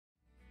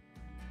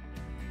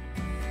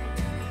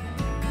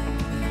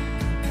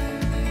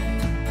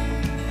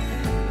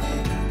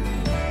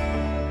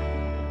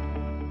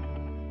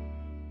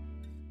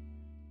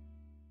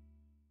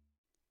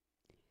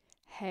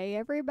Hey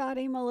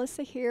everybody,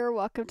 Melissa here.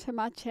 Welcome to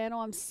my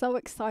channel. I'm so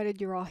excited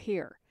you're all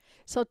here.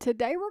 So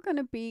today we're going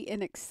to be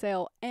in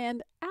Excel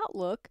and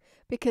Outlook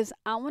because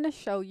I want to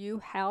show you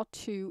how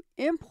to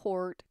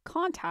import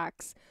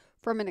contacts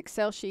from an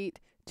Excel sheet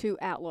to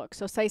Outlook.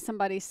 So say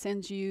somebody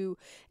sends you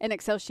an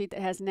Excel sheet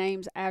that has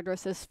names,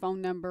 addresses,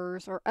 phone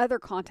numbers, or other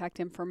contact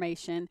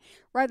information.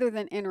 Rather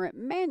than enter it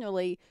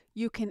manually,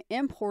 you can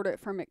import it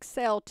from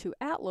Excel to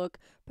Outlook,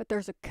 but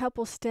there's a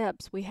couple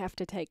steps we have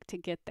to take to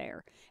get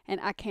there. And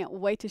I can't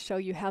wait to show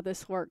you how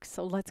this works,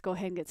 so let's go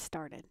ahead and get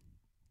started.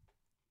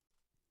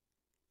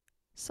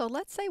 So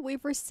let's say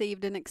we've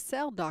received an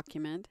Excel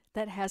document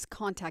that has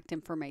contact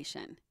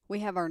information. We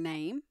have our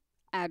name,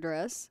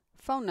 address,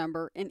 phone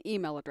number, and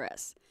email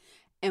address.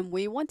 And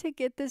we want to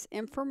get this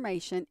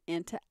information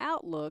into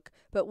Outlook,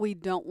 but we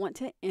don't want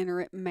to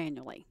enter it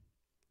manually.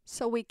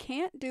 So we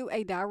can't do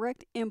a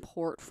direct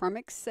import from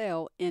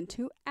Excel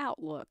into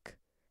Outlook.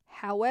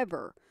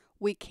 However,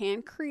 we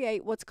can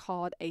create what's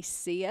called a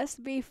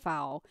CSV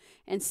file,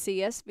 and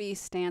CSV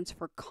stands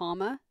for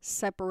comma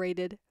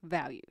separated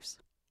values.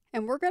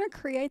 And we're going to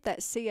create that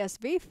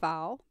CSV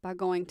file by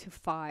going to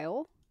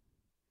File,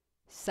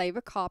 Save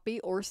a Copy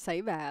or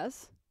Save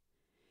As,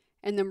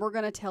 and then we're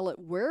going to tell it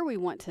where we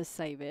want to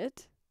save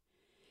it.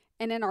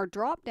 And in our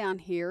drop down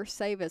here,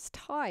 Save as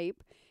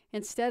Type,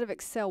 instead of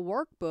Excel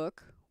Workbook,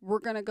 we're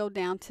going to go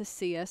down to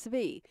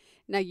CSV.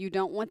 Now you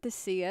don't want the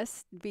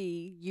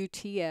CSV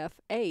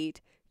UTF-8,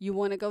 you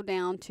want to go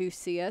down to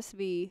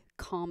CSV,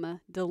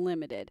 comma,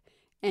 delimited,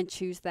 and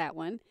choose that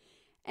one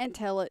and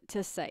tell it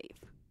to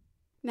save.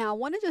 Now I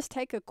want to just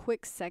take a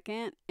quick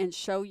second and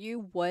show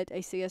you what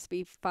a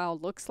CSV file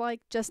looks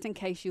like, just in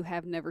case you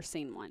have never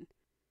seen one.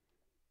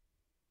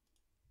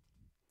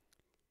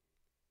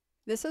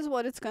 This is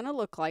what it's going to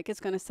look like. It's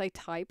going to say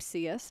type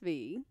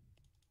CSV.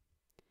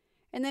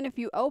 And then if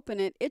you open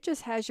it, it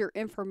just has your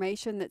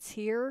information that's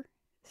here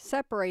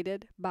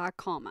separated by a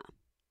comma.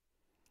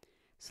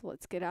 So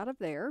let's get out of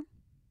there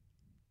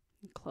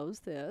and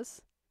close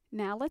this.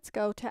 Now let's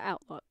go to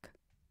Outlook.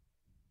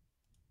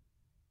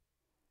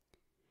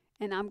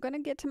 And I'm going to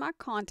get to my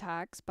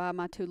contacts by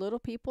my two little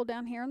people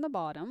down here in the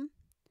bottom.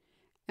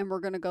 And we're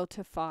going to go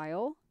to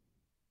File,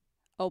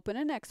 Open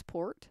and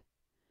Export,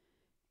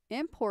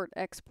 Import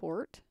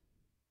Export,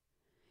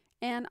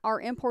 and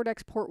our Import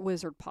Export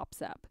wizard pops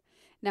up.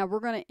 Now we're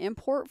going to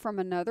import from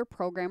another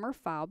program or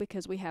file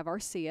because we have our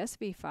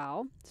CSV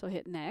file. So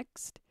hit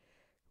Next.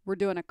 We're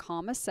doing a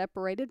comma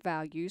separated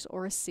values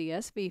or a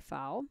CSV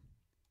file.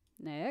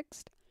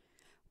 Next.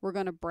 We're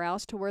going to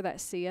browse to where that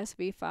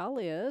CSV file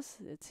is.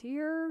 It's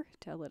here.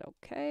 Tell it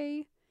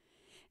OK.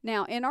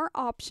 Now in our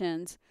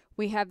options,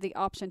 we have the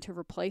option to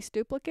replace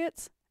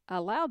duplicates,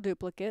 allow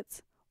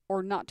duplicates,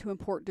 or not to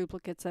import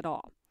duplicates at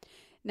all.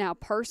 Now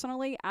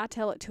personally, I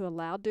tell it to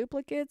allow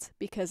duplicates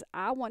because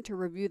I want to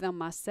review them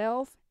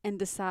myself and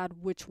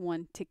decide which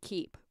one to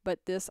keep.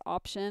 But this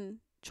option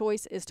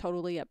choice is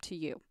totally up to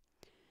you.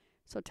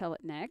 So tell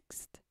it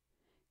Next.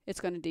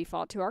 It's going to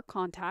default to our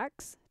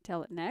contacts.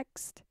 Tell it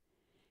Next.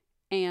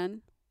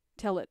 And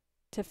tell it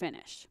to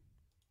finish.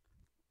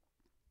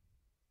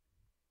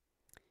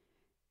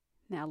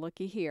 Now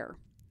looky here.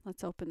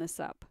 Let's open this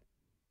up.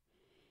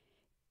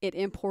 It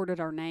imported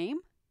our name,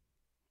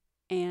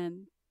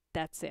 and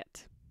that's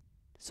it.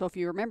 So if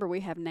you remember, we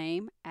have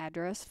name,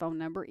 address, phone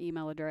number,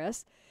 email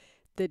address.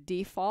 The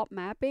default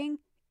mapping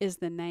is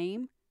the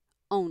name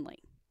only.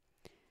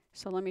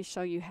 So let me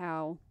show you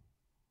how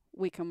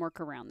we can work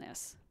around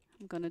this.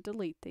 I'm going to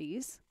delete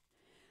these.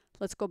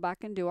 Let's go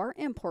back and do our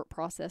import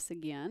process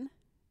again.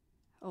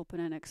 Open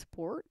and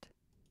export,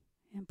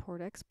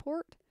 import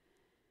export,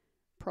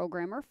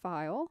 program or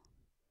file,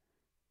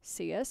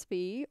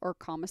 CSV or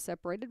comma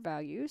separated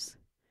values,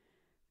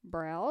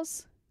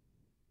 browse.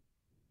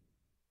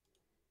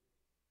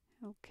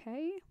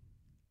 Okay.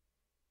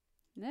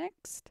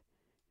 Next.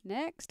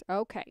 Next.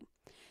 Okay.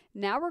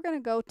 Now we're going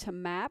to go to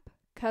Map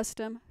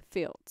Custom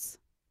Fields.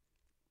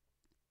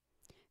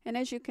 And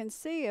as you can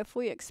see, if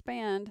we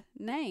expand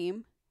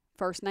name,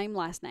 first name,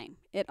 last name,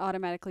 it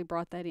automatically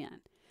brought that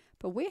in.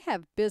 But we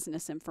have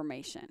business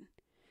information.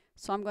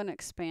 So I'm going to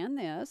expand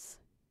this,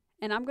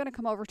 and I'm going to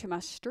come over to my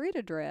street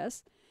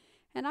address,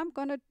 and I'm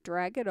going to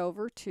drag it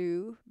over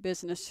to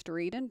Business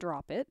Street and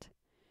drop it.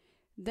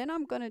 Then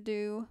I'm going to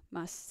do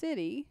my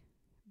city,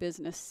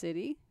 Business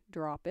City,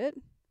 drop it.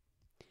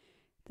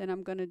 Then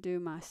I'm going to do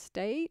my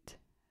state,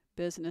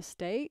 Business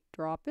State,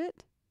 drop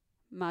it.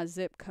 My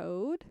zip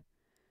code,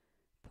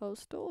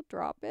 postal,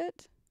 drop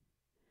it.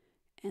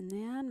 And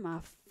then my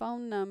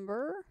phone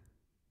number,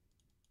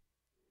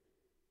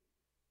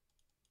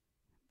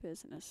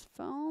 business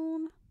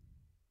phone,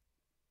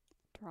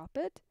 drop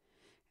it.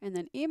 And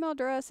then email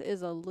address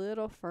is a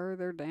little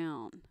further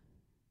down.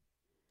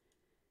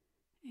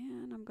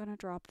 And I'm going to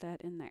drop that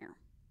in there.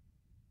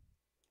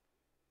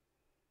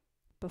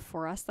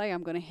 Before I say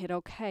I'm going to hit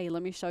OK,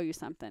 let me show you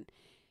something.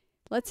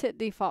 Let's hit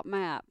default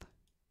map.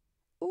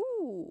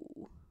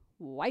 Ooh,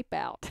 wipe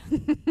out.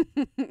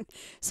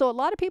 So a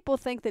lot of people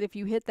think that if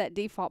you hit that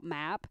default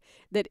map,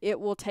 that it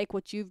will take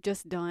what you've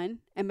just done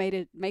and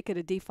make it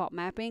a default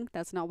mapping.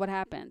 That's not what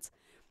happens.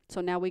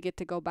 So now we get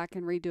to go back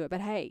and redo it.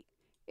 But hey,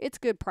 it's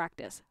good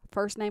practice.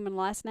 First name and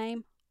last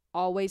name,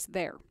 always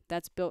there.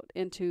 That's built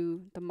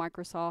into the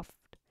Microsoft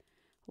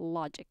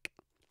logic.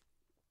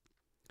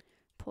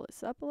 Pull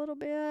this up a little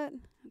bit.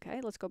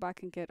 Okay, let's go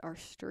back and get our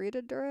street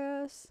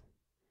address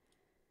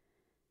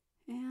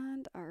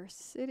and our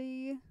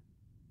city,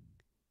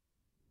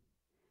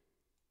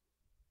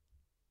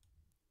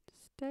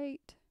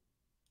 state,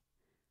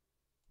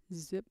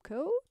 zip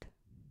code,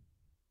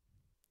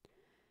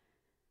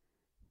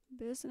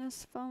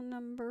 business phone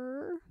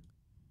number,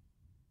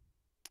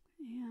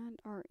 and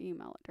our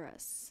email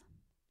address.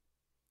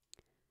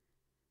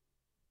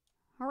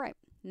 All right,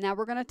 now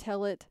we're going to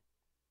tell it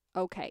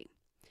okay.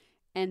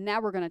 And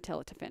now we're going to tell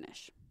it to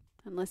finish.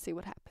 And let's see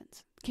what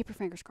happens. Keep your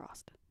fingers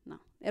crossed. No,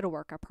 it'll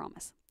work, I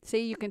promise.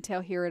 See, you can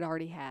tell here it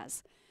already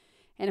has.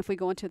 And if we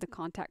go into the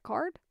contact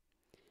card,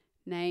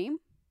 name,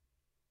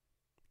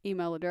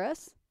 email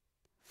address,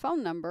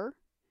 phone number,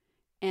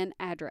 and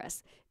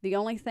address. The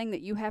only thing that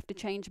you have to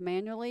change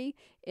manually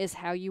is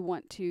how you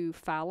want to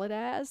file it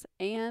as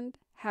and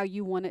how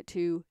you want it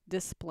to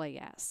display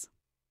as.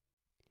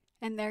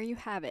 And there you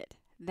have it.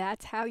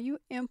 That's how you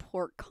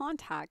import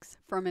contacts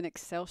from an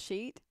Excel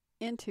sheet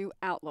into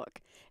Outlook.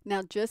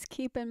 Now just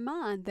keep in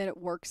mind that it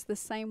works the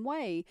same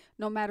way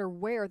no matter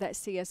where that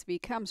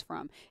CSV comes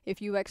from.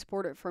 If you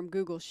export it from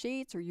Google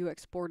Sheets or you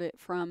export it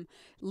from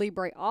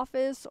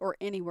LibreOffice or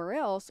anywhere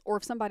else, or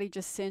if somebody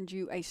just sends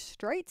you a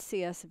straight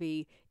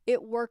CSV,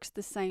 it works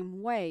the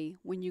same way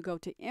when you go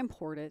to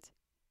import it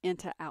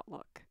into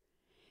Outlook.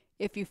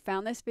 If you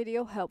found this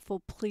video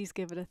helpful, please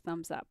give it a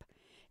thumbs up.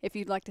 If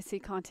you'd like to see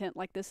content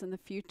like this in the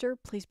future,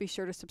 please be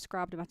sure to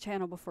subscribe to my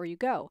channel before you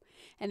go.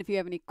 And if you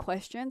have any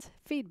questions,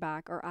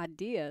 feedback, or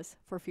ideas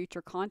for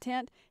future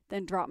content,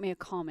 then drop me a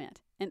comment,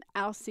 and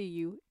I'll see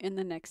you in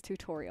the next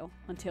tutorial.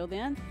 Until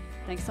then,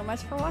 thanks so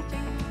much for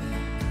watching.